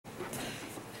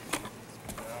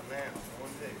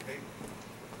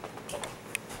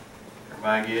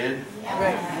Everybody good?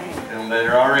 Feeling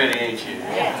better already, ain't you?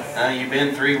 You've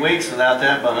been 3 weeks without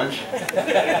that bunch.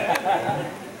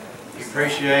 You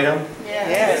appreciate them?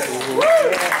 Yes.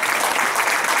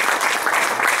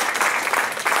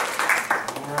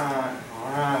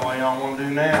 All right. What y'all want to do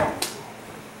now?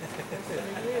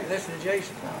 Listen to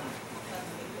Jason.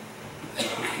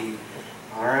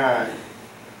 All right.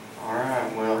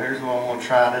 Well, here's what I'm going to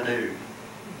try to do.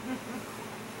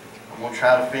 I'm going to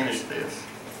try to finish this.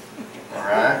 All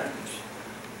right?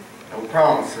 No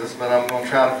promises, but I'm going to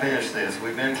try to finish this.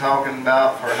 We've been talking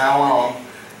about for how long,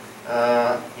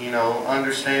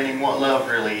 understanding what love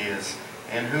really is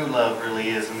and who love really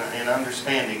is, and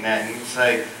understanding that. And you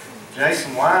say,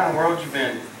 Jason, why in the world you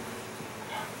been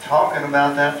talking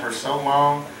about that for so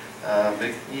long?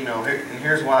 And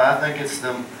here's why. I think it's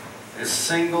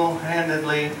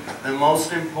single-handedly the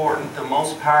most important, the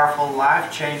most powerful,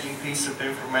 life-changing piece of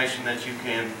information that you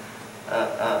can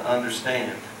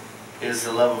understand is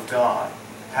the love of God.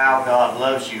 How God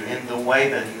loves you in the way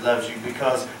that He loves you,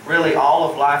 because really all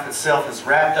of life itself is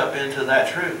wrapped up into that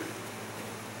truth.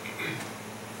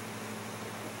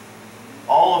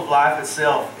 All of life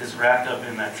itself is wrapped up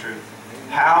in that truth.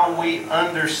 How we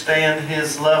understand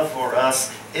His love for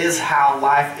us is how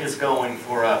life is going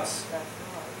for us.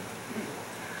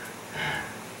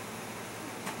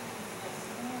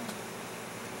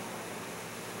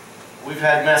 We've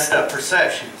had messed up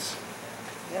perceptions.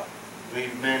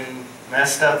 We've been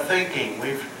messed up thinking.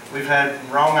 We've had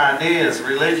wrong ideas.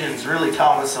 Religion's really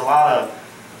taught us a lot of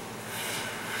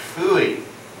phooey,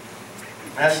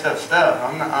 messed up stuff.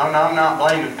 I'm not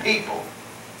blaming people.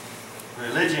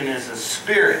 Religion is a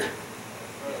spirit.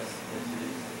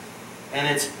 And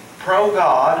it's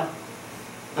pro-God,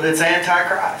 but it's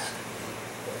anti-Christ.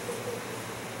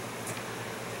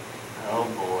 Oh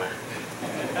boy.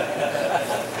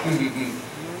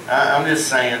 I'm just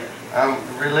saying,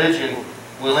 religion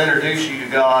will introduce you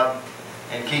to God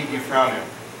and keep you from Him.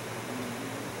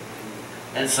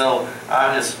 And so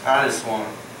I just want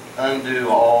to undo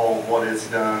all what it's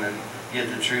done and get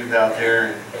the truth out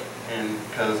there, and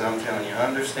because I'm telling you,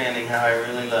 understanding how He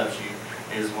really loves you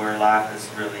is where life is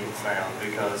really found.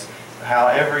 Because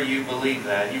however you believe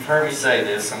that, you've heard me say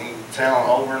this, I'm telling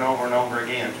over and over and over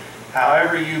again,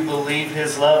 however you believe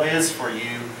His love is for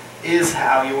you is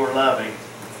how you're loving.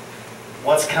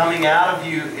 What's coming out of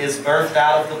you is birthed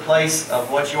out of the place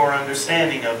of what you're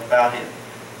understanding of about Him.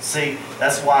 See,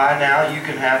 that's why now you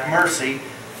can have mercy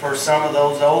for some of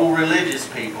those old religious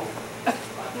people.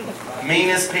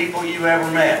 Meanest people you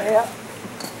ever met.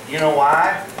 You know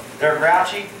why they're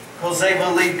grouchy? Because they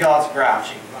believe God's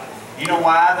grouchy. You know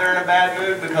why they're in a bad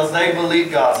mood? Because they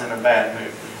believe God's in a bad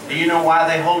mood. Do you know why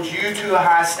they hold you to a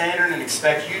high standard and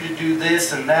expect you to do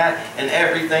this and that and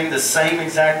everything the same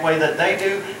exact way that they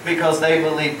do? Because they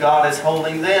believe God is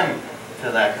holding them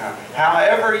to that kind.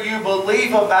 However you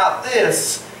believe about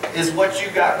this is what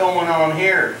you got going on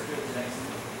here.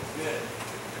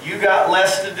 You got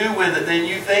less to do with it than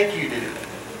you think you do.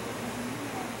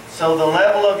 So the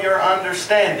level of your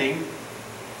understanding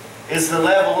is the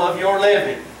level of your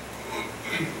living.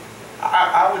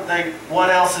 I would think, what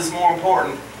else is more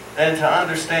important than to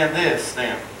understand this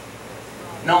then?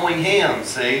 Knowing Him,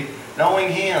 see? Knowing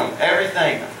Him.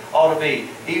 Everything ought to be.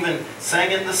 Even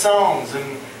singing the songs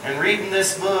and reading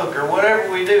this book or whatever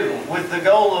we do with the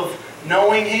goal of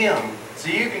knowing Him. So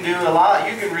you can do a lot.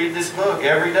 You can read this book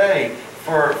every day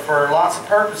for lots of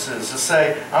purposes. To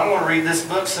say, I'm going to read this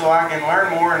book so I can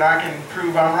learn more and I can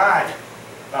prove I'm right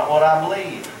about what I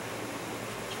believe.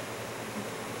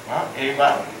 Well,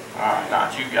 anybody? Alright,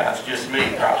 not you guys, just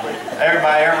me probably.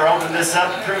 Everybody ever open this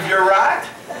up to prove you're right?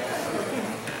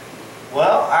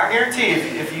 Well, I guarantee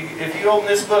if you open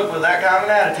this book with that kind of an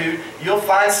attitude, you'll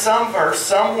find some verse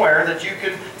somewhere that you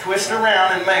can twist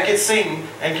around and make it seem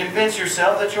and convince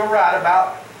yourself that you're right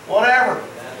about whatever.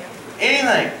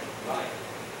 Anything.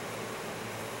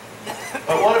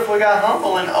 But what if we got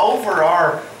humble and over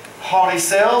our haughty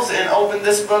selves and opened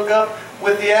this book up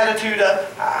with the attitude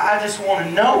of, I just want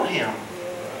to know Him.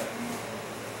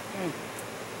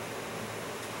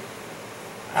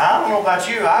 I don't know about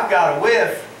you, I've got a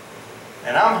whiff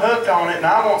and I'm hooked on it and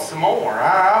I want some more.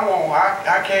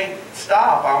 I can't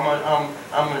stop.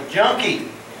 I'm a junkie.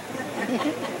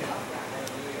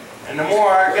 And the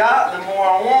more I got, the more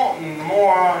I want, and the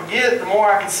more I get, the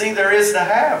more I can see there is to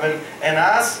have. And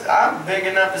I'm big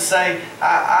enough to say,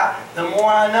 the more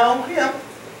I know Him,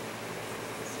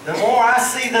 the more I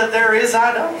see that there is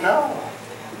I don't know.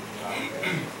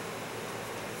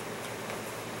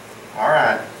 All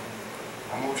right.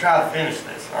 I'm going to try to finish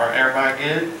this. All right, everybody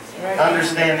good?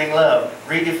 Understanding love.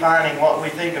 Redefining what we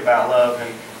think about love.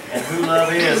 And and who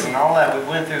love is and all that. We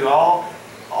went through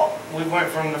we went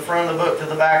from the front of the book to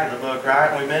the back of the book, right?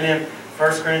 And we've been in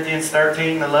 1 Corinthians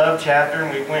 13, the love chapter,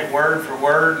 and we went word for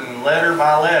word and letter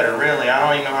by letter, really. I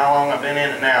don't even know how long I've been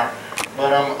in it now.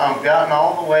 But I've gotten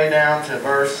all the way down to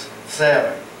verse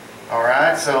 7.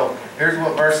 Alright, so here's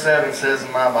what verse 7 says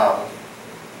in my Bible.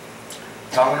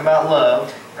 Talking about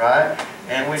love, right?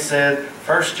 And we said,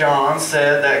 1 John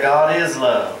said that God is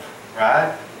love,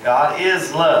 right? God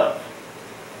is love.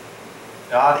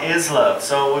 God is love.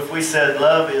 So if we said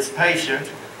love is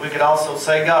patient, we could also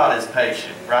say God is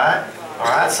patient, right?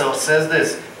 Alright, so it says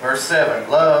this, verse 7,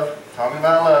 love, talking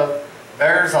about love,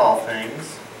 bears all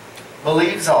things,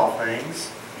 believes all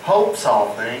things, hopes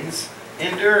all things,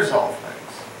 endures all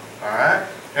things. Alright?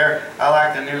 Here, I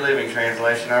like the New Living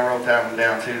Translation. I wrote that one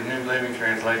down too. The New Living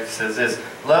Translation says this,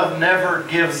 love never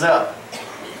gives up.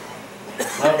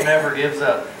 Love never gives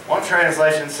up. One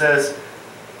translation says,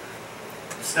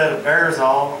 instead of bears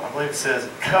all, I believe it says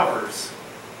covers.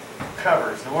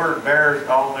 Covers. The word bears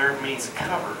all there means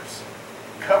covers.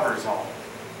 Covers all.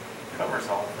 Covers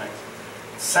all things.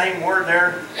 Same word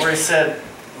there where he said,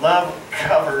 love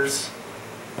covers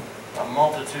a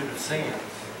multitude of sins.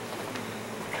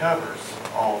 Covers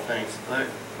all things. Look,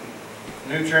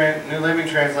 New Living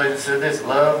Translation said this,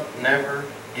 love never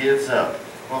gives up.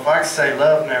 Well, if I could say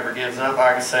love never gives up,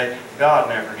 I could say God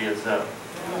never gives up.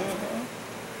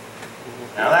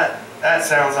 Now that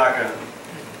sounds like a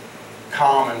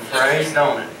common phrase,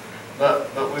 don't it?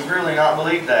 But we really not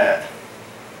believe that.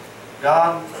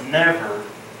 God never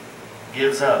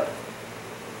gives up.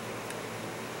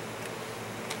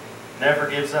 Never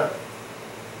gives up.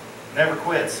 Never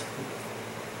quits.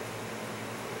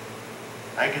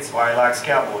 I think it's why he likes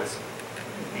Cowboys.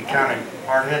 He kind of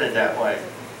hard-headed that way.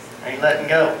 Ain't letting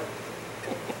go.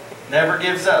 Never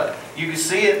gives up. You can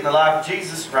see it in the life of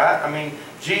Jesus, right? I mean,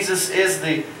 Jesus is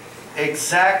the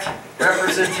exact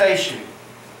representation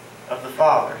of the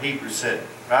Father, Hebrews said,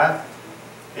 right?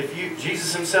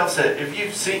 Jesus himself said, if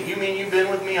you've seen, you mean you've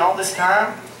been with me all this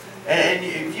time? And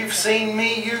if you've seen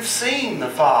me, you've seen the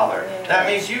Father. That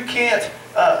means you can't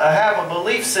have a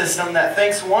belief system that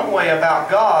thinks one way about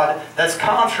God that's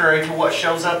contrary to what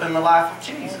shows up in the life of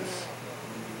Jesus.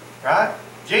 Right?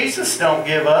 Jesus don't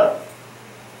give up.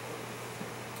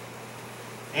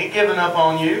 He ain't giving up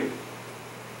on you.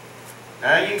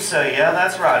 Now you can say, yeah,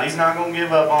 that's right. He's not going to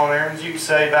give up on Aaron. You can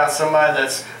say about somebody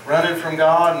that's running from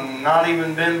God and not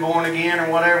even been born again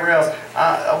or whatever else.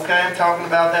 Okay, I'm talking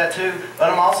about that too. But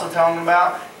I'm also talking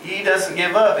about he doesn't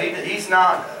give up. He's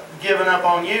not giving up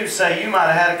on you. Say you might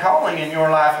have had a calling in your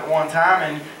life at one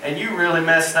time and you really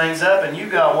messed things up and you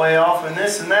got way off and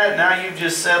this and that. Now you've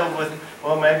just settled with,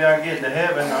 well, maybe I can get into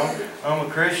heaven. I'm a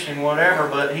Christian, whatever,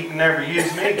 but he can never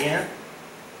use me again.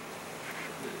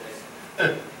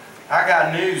 I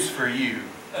got news for you.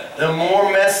 The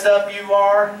more messed up you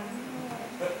are,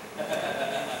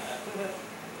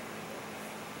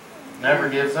 never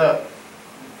gives up.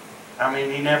 I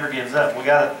mean, he never gives up. We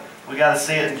gotta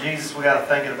see it in Jesus. We gotta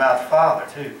think it about the Father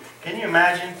too. Can you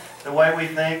imagine the way we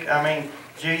think? I mean,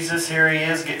 Jesus, here he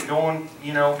is getting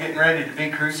ready to be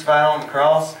crucified on the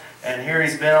cross, and here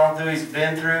he's been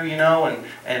through,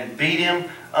 and beat him.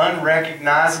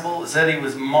 Unrecognizable. It said he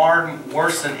was marred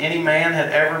worse than any man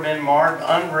had ever been marred.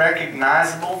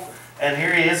 Unrecognizable. And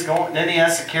here he is going. Then he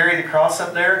has to carry the cross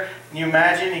up there. Can you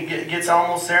imagine? He gets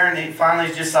almost there and he finally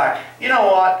is just like, you know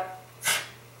what?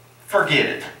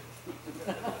 Forget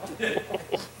it.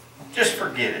 Just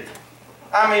forget it.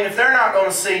 I mean, if they're not going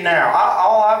to see now,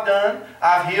 all I've done,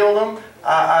 I've healed them.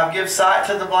 I've given sight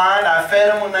to the blind. I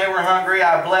fed them when they were hungry.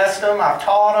 I've blessed them. I've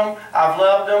taught them. I've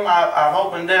loved them. I've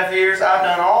opened deaf ears. I've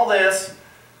done all this.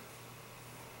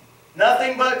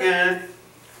 Nothing but good.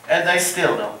 And they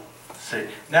still don't see.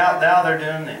 Now they're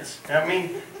doing this. I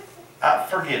mean,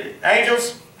 forget it.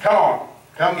 Angels, come on.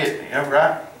 Come get me.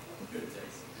 Right?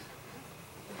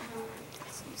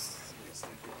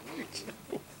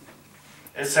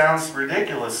 It sounds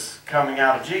ridiculous coming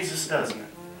out of Jesus, doesn't it?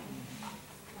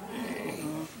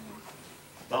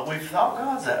 But we've thought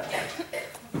God's that way.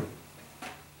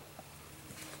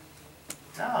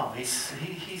 No, he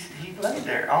laid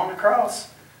there on the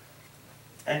cross.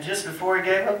 And just before he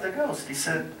gave up the ghost, he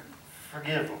said,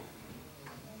 forgive them.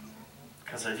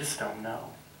 Because they just don't know.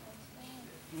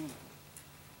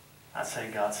 I say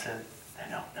God said, they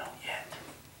don't know yet.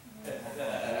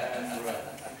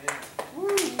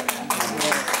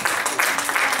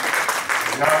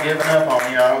 He's not giving up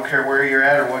on you. I don't care where you're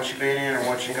at or what you've been in or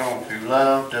what you're going through.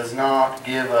 Love does not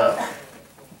give up.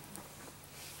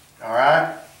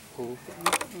 Alright?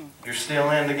 You're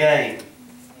still in the game.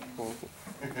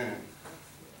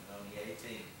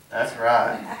 That's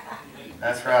right.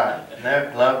 That's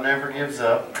right. Love never gives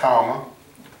up, comma.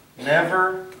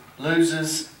 Never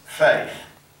loses faith.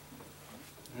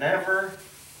 Never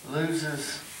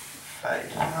loses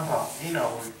faith. How about,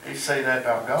 they say that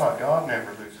about God. God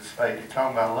never loses faith. You're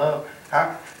talking about love.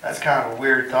 That's kind of a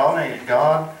weird thought, ain't it?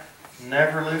 God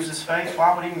never loses faith.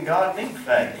 Why would even God need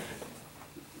faith?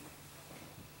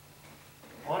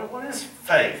 What is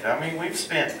faith? I mean, we've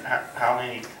spent how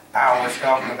many hours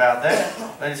talking about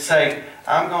that. Let's say,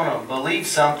 I'm going to believe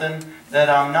something that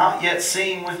I'm not yet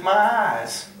seeing with my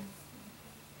eyes.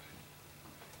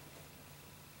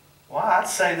 Well, I'd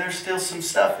say there's still some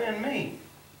stuff in me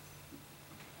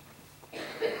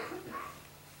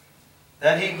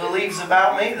that He believes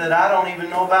about me that I don't even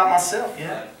know about myself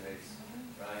yet.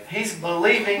 He's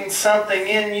believing something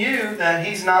in you that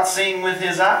He's not seeing with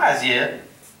His eyes yet.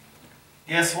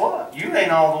 Guess what? You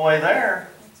ain't all the way there.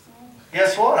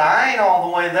 Guess what? I ain't all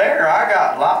the way there. I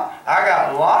got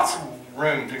lots of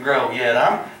room to grow yet.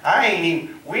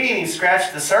 We ain't even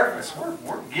scratched the surface.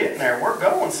 We're getting there. We're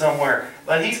going somewhere.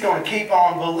 But He's going to keep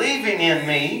on believing in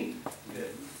me,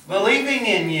 believing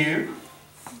in you.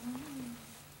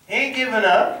 He ain't giving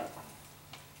up.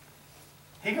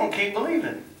 He's going to keep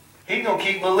believing. He's going to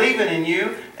keep believing in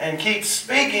you and keep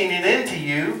speaking it into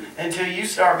you until you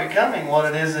start becoming what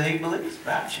it is that He believes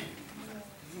about you.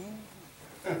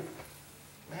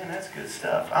 Man, that's good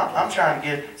stuff. I'm trying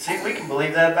to see, we can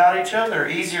believe that about each other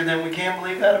easier than we can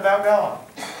believe that about God.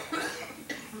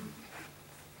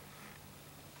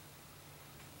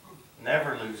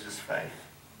 Never loses faith.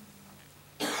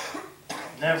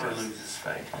 Never loses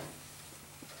faith.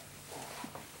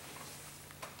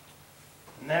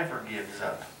 Never gives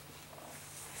up.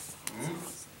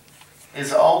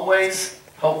 Is always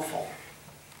hopeful.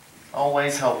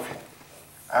 Always hopeful.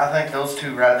 I think those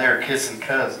two right there are kissing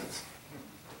cousins.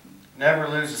 Never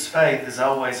loses faith is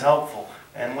always hopeful.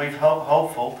 And we've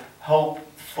hopeful,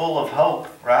 full of hope,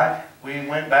 right? We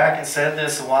went back and said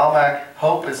this a while back.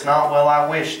 Hope is not, well, I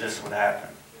wish this would happen.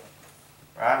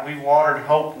 Right? We watered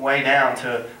hope way down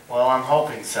to, well, I'm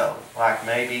hoping so. Like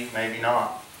maybe, maybe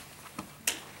not.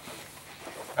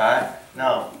 Right?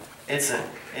 No. It's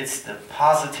the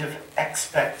positive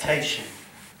expectation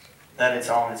that it's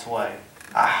on its way.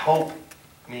 I hope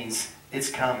means it's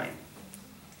coming.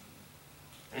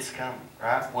 It's coming,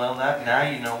 right? Well, now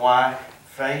you know why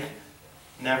faith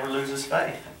never loses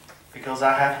faith. Because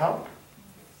I have hope.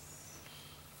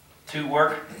 Two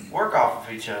work off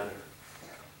of each other.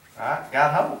 Right?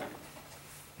 Got hope.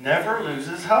 Never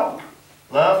loses hope.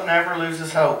 Love never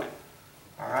loses hope.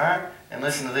 Alright? And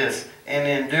listen to this. And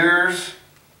endures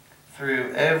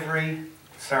through every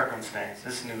circumstance.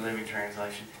 This is New Living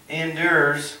Translation.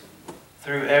 Endures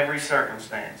through every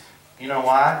circumstance. You know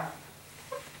why?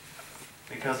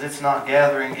 Because it's not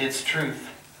gathering its truth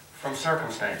from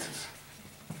circumstances.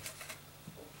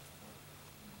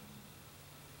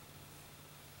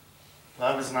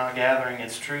 Love is not gathering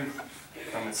its truth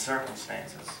from its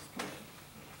circumstances.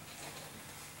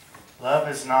 Love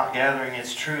is not gathering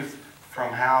its truth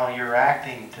from how you're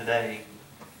acting today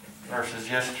versus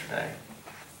yesterday.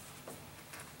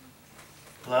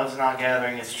 Love's not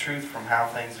gathering its truth from how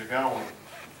things are going.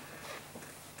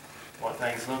 What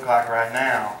things look like right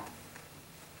now.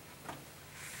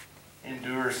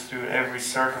 Endures through every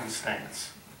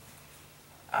circumstance.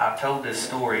 I told this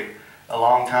story a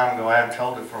long time ago. I haven't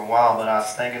told it for a while, but I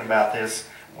was thinking about this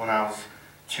when I was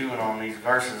chewing on these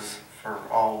verses for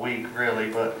all week,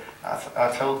 really. But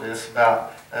I told this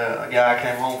about a guy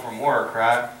came home from work,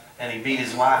 right? And he beat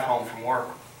his wife home from work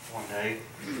one day.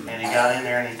 And he got in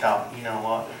there and he thought, you know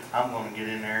what? I'm going to get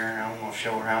in there and I'm going to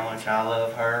show her how much I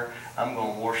love her. I'm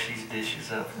going to wash these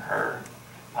dishes up for her.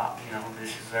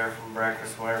 Dishes there from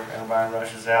breakfast, wherever everybody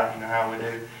rushes out, you know how we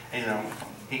do.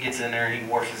 He gets in there and he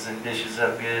washes them dishes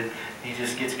up good. He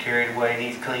just gets carried away and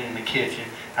he's cleaning the kitchen.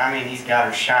 I mean, he's got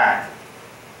her shining.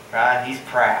 Right? He's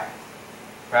proud.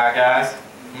 Right, guys?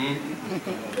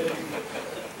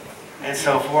 And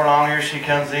so before long here she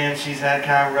comes in. She's had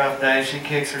kind of a rough day. She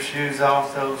kicks her shoes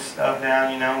off, throws stuff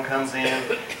down, and comes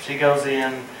in. She goes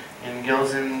in and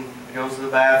goes to the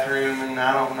bathroom and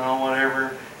I don't know,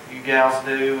 whatever you gals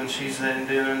do, and she's then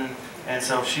doing, and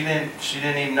so she didn't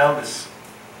even notice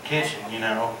the kitchen,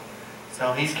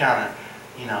 So he's kind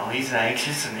of, he's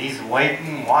anxious and he's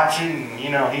waiting, watching,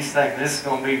 and, he's thinking this is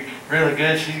going to be really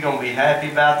good. She's going to be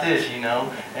happy about this,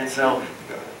 And so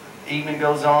evening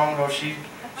goes on, she's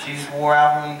wore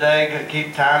out from the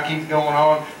day, time keeps going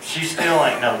on. She still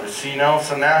ain't noticed,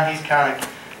 So now he's kind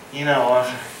of, you know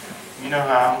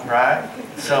how, right?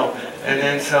 So, and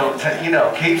then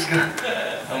keeps going.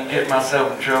 I'm getting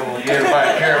myself in trouble. You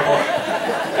everybody careful.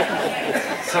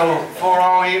 So 4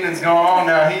 long evenings going on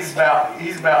now. He's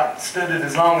about stood it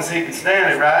as long as he could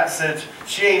stand it, right? Said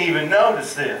she ain't even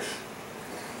noticed this.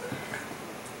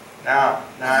 Now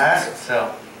ask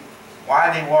yourself,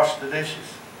 why did he wash the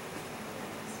dishes?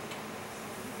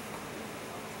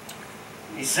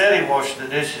 He said he washed the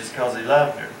dishes because he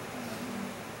loved her.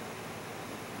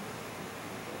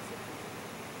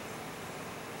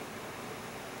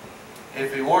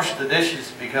 If he washed the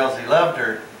dishes because he loved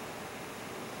her,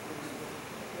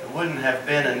 there wouldn't have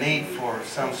been a need for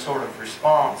some sort of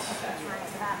response.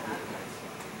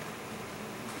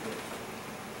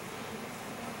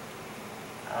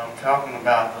 I'm talking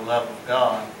about the love of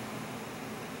God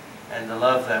and the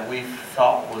love that we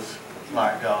thought was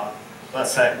like God.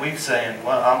 But we've saying,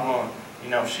 well, I'm going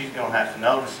to, she's going to have to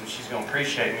notice and she's going to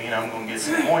appreciate me and I'm going to get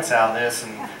some points out of this,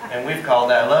 and we've called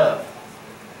that love.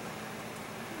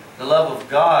 The love of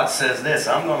God says this: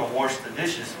 I'm going to wash the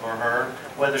dishes for her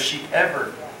whether she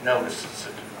ever notices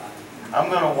it. I'm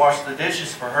going to wash the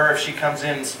dishes for her if she comes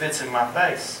in and spits in my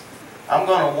face. I'm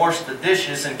going to wash the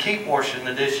dishes and keep washing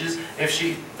the dishes if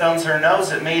she thumbs her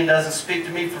nose at me and doesn't speak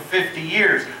to me for 50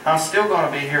 years. I'm still going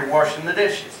to be here washing the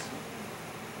dishes.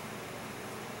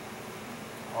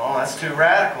 Oh, that's too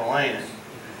radical, ain't it?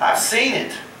 I've seen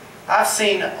it. I've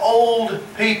seen old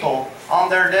people on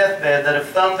their deathbed that have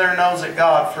thumbed their nose at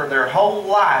God for their whole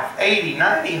life, 80,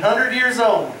 90, 100 years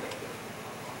old.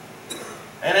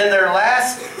 And in their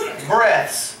last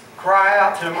breaths, cry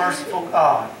out to a merciful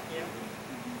God.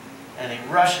 And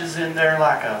He rushes in there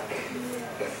like a...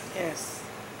 Yes.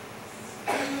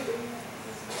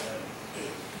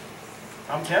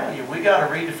 I'm telling you, we got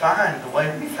to redefine the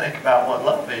way we think about what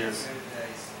love is.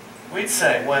 We'd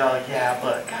say, well, yeah,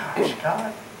 but gosh,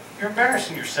 God, you're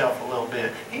embarrassing yourself a little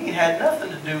bit. He ain't had nothing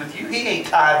to do with you. He ain't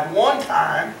tithed one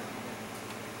time.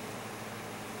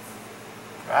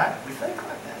 Right? We think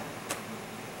like that.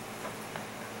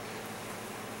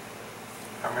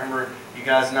 I remember, you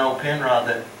guys know Penrod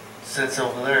that sits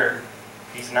over there.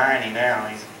 He's 90 now.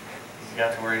 He's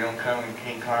got to where he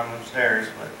can't climb them stairs.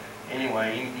 But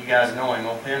anyway, you guys know him.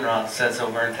 Old Penrod sits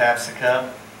over and taps the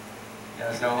cup. You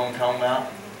guys know who I'm talking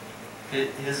about?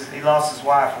 He lost his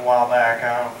wife a while back,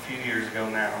 a few years ago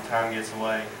now. Time gets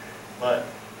away. But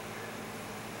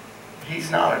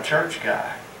he's not a church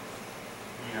guy.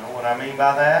 You know what I mean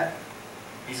by that?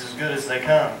 He's as good as they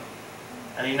come.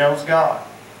 And he knows God.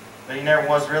 But he never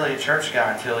was really a church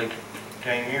guy until he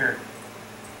came here.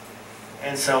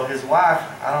 And so his wife,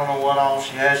 I don't know what all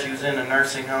she had. She was in a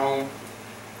nursing home.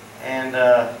 And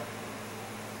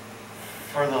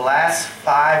for the last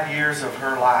 5 years of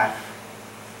her life,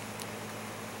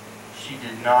 she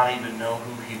did not even know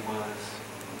who he was.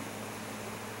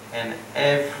 And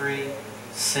every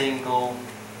single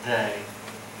day,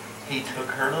 he took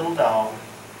her little dog,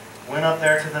 went up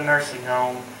there to the nursing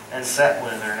home, and sat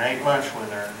with her, and ate lunch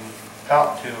with her, and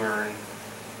talked to her,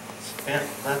 and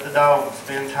let the dog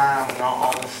spend time and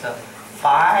all this stuff.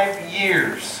 5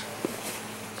 years.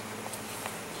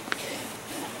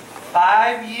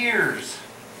 5 years.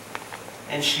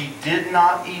 And she did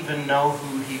not even know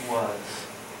who he was.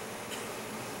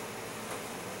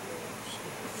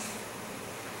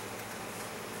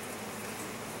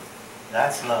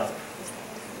 That's love.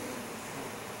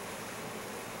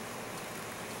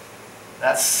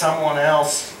 That's someone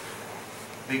else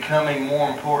becoming more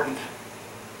important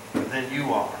than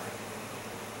you are.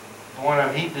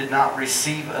 He did not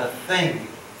receive a thing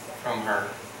from her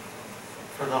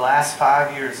for the last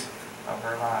 5 years of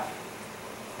her life.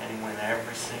 And he went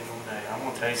every single day. I'm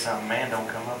going to tell you something, man don't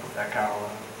come up with that kind of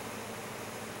love.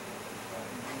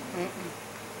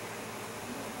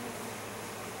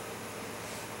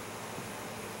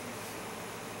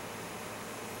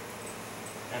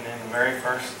 And then the very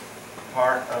first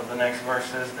part of the next verse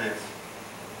says this: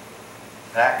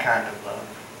 that kind of love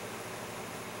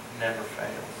never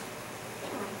fails.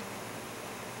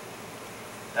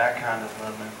 That kind of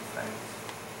love never fails.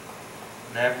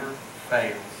 Never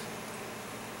fails.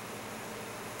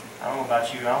 I don't know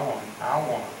about you, I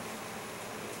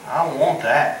want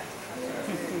that.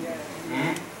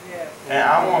 And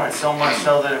I want it so much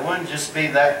so that it wouldn't just be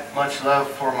that much love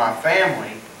for my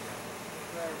family,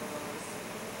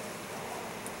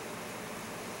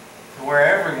 to where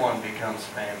everyone becomes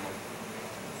family.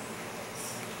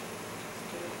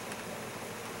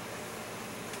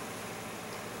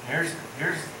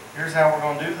 Here's how we're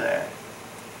going to do that.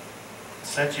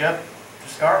 Set you up to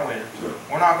start with.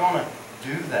 We're not going to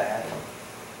do that.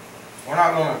 We're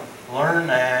not going to learn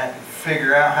that,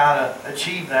 figure out how to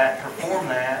achieve that, perform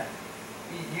that.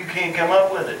 You can't come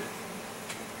up with it.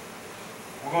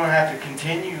 We're going to have to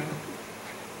continue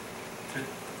to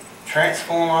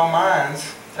transform our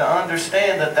minds to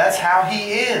understand that that's how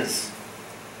He is.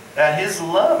 That His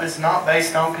love is not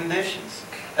based on conditions.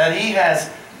 That He has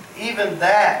even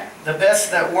that, the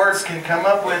best that words can come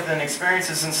up with, and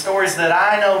experiences and stories that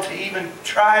I know to even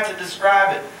try to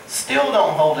describe it, still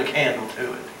don't hold a candle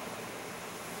to it.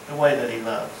 The way that He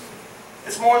loves.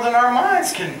 It's more than our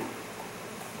minds can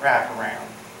wrap around.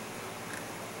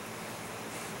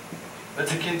 But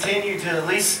to continue to at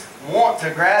least want to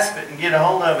grasp it and get a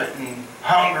hold of it and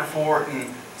hunger for it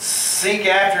and seek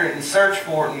after it and search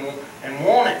for it and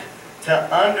want it,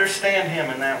 to understand Him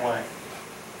in that way,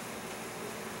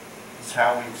 is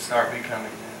how we start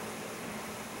becoming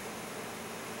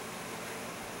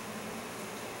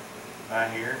that.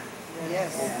 Right here?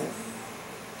 Yes.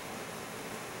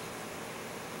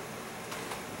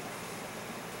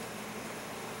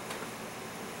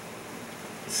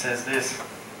 It says this,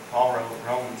 Paul wrote in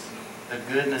Romans, the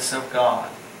goodness of God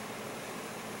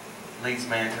leads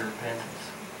man to repentance.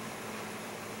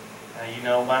 Now you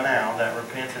know by now that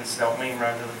repentance don't mean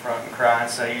run to the front and cry and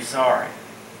say you're sorry.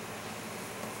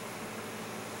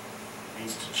 It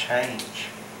means to change.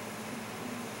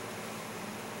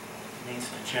 It means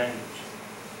to change.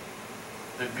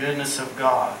 The goodness of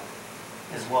God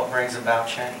is what brings about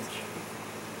change.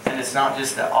 And it's not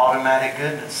just the automatic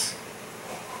goodness.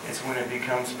 It's when it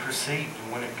becomes perceived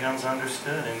and when it becomes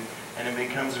understood and it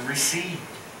becomes received.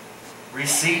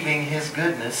 Receiving His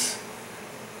goodness,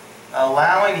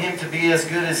 allowing Him to be as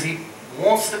good as He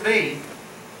wants to be,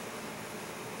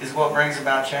 is what brings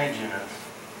about change in us.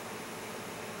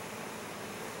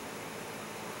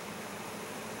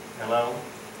 Hello?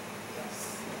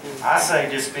 I say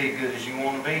just be good as you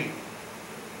want to be.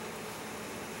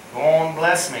 Go on and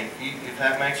bless me. If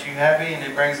that makes you happy and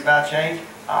it brings about change,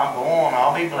 I'll go on,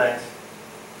 I'll be blessed.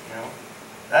 You know?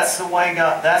 That's the way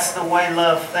God, that's the way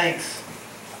love thinks.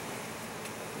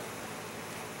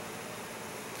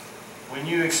 When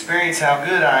you experience how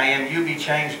good I am, you'll be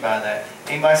changed by that.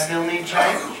 Anybody still need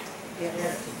change?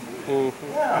 Yes.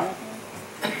 Yeah.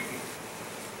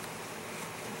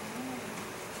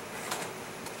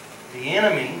 The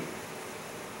enemy,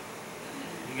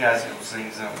 you guys can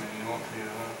sing something if you want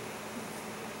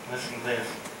to. Listen to this.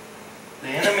 The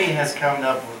enemy has come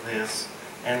up with this,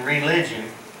 and religion,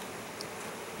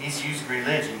 he's used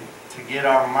religion to get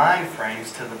our mind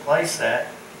frames to the place that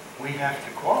we have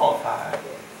to qualify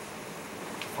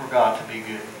for God to be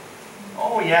good.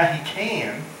 Oh yeah, He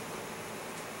can,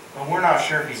 but we're not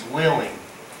sure if He's willing,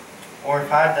 or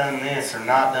if I've done this or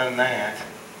not done that,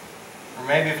 or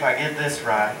maybe if I get this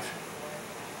right.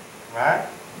 Right?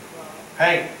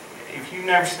 Hey, if you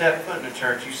never stepped foot in a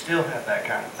church, you still have that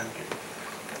kind of thinking.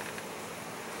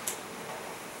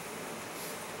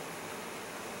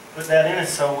 Put that in us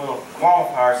so we'll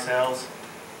qualify ourselves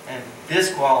and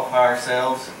disqualify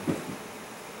ourselves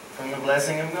from the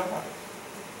blessing of God.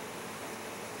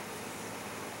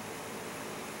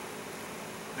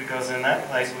 Because in that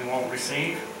place we won't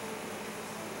receive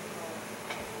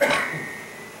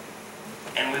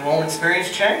and we won't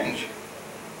experience change.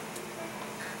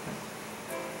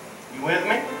 You with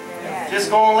me? Yeah. Just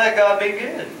go and let God be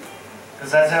good.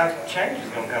 Because that's how change is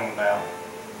going to come about.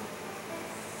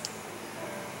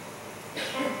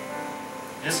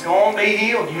 Just go and be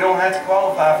healed. You don't have to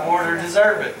qualify for it or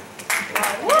deserve it.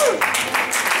 Woo!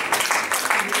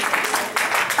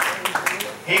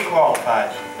 He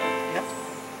qualified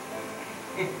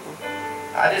you.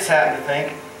 I just happen to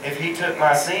think if He took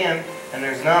my sin and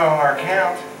there's none on our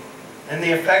account, then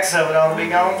the effects of it ought to be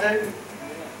gone too.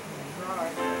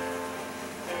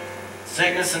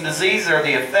 Sickness and disease are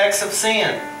the effects of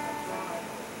sin.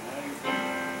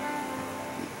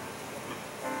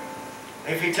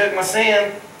 If He took my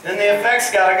sin, then the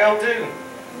effects got to go too.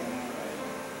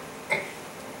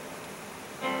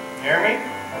 Hear me?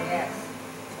 Yes.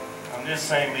 I'm just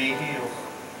saying be healed.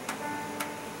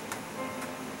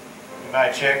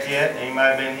 Anybody checked yet?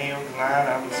 Anybody been healed tonight?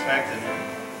 I'm expecting it.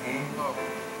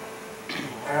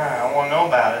 Alright, I want to know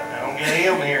about it. I don't get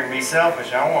healed here and be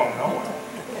selfish. I want to know it.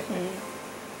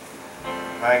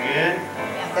 Am I good?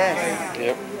 Yes.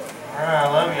 Yep. Alright, I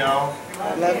love y'all.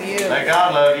 Love you. Let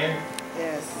God love you.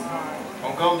 Yes.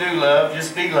 Don't go do love,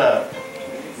 just be loved.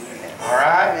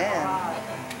 Alright? Amen.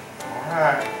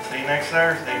 Alright. See you next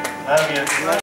Thursday. Love you.